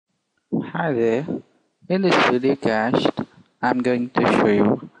Hi there. In this video cast, I'm going to show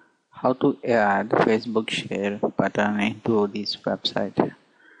you how to add Facebook share button into this website.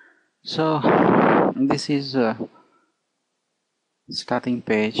 So this is a starting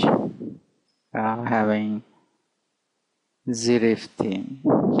page having Zerif theme.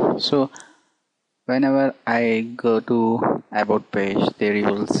 So whenever I go to about page, there you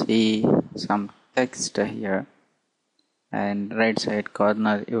will see some text here, and right side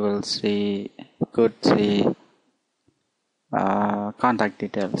corner you will could see contact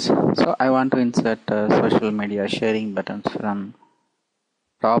details. So I want to insert social media sharing buttons from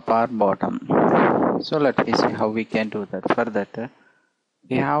top or bottom. So let me see how we can do that. For that,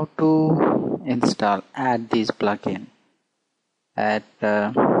 we have to add this plugin.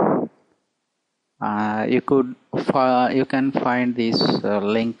 You can find this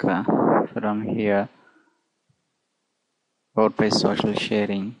link from here, WordPress social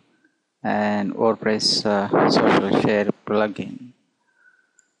sharing and WordPress social share plugin.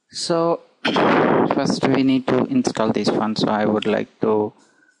 So first we need to install this one. So I would like to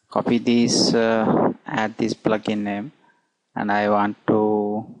copy this, add this plugin name, and I want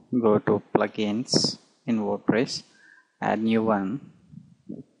to go to plugins in WordPress, add new one.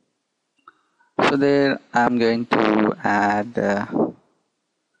 So there I'm going to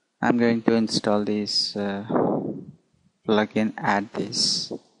install this plugin, add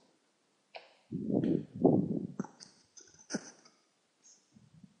this.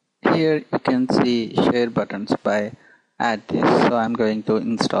 Here you can see share buttons by add this. So I'm going to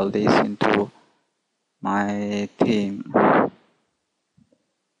install this into my theme.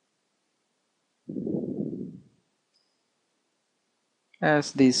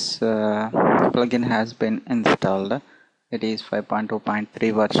 As this plugin has been installed, it is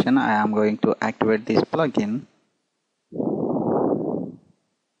 5.2.3 version. I am going to activate this plugin.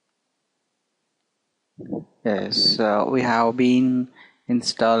 Yes, we have been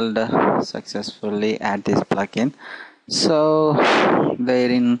installed successfully at this plugin. So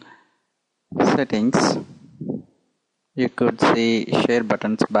there in settings you could see share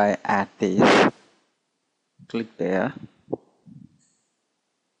buttons by add this. Click there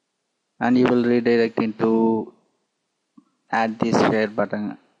and you will redirect into add this share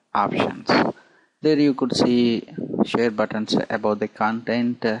button options. There you could see share buttons above the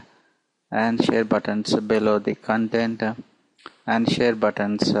content and share buttons below the content and share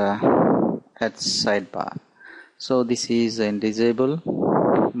buttons at sidebar. So this is in disable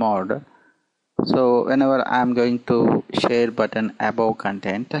mode. So whenever I am going to share button above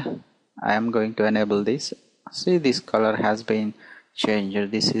content, I am going to enable this. See, this color has been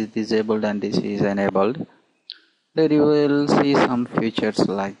changed. This is disabled and this is enabled. There you will see some features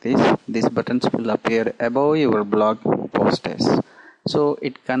like this. These buttons will appear above your blog posts. So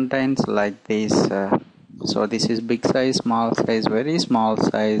it contains like this. So this is big size, small size, very small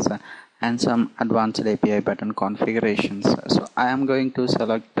size, and some advanced API button configurations. So I am going to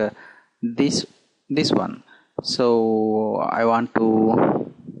select this one. So I want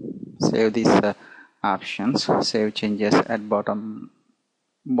to save these options, save changes at bottom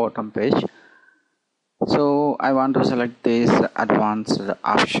page. So I want to select these advanced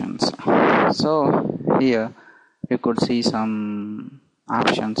options. So here you could see some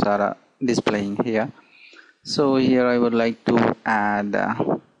options are displaying here. So here I would like to add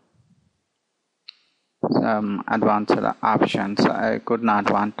some advanced options. I could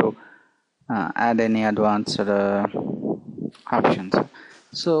not want to add any advanced options.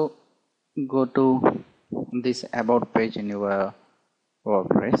 So go to this about page in your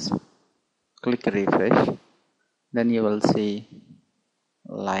WordPress, click refresh, then you will see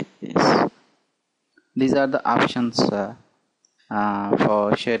like this. These are the options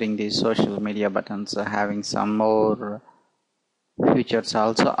for sharing these social media buttons, having some more features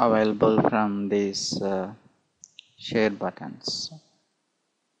also available from these share buttons.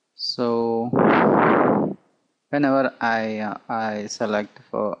 So whenever I select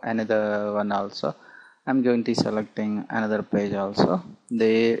for another one also, I'm going to selecting another page also.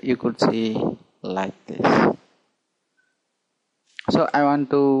 There you could see like this. So I want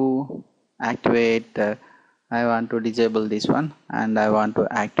to activate, I want to disable this one, and I want to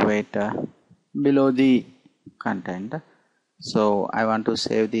activate below the content. So I want to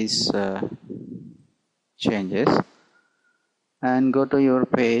save these changes and go to your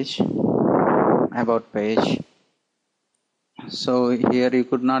page, about page. So here you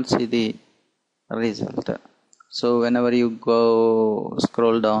could not see the result. So whenever you go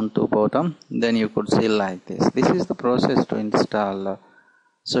scroll down to bottom, then you could see like this. This is the process to install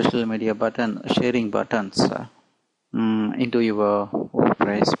social media sharing buttons into your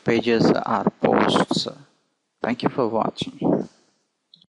WordPress pages or posts. Thank you for watching.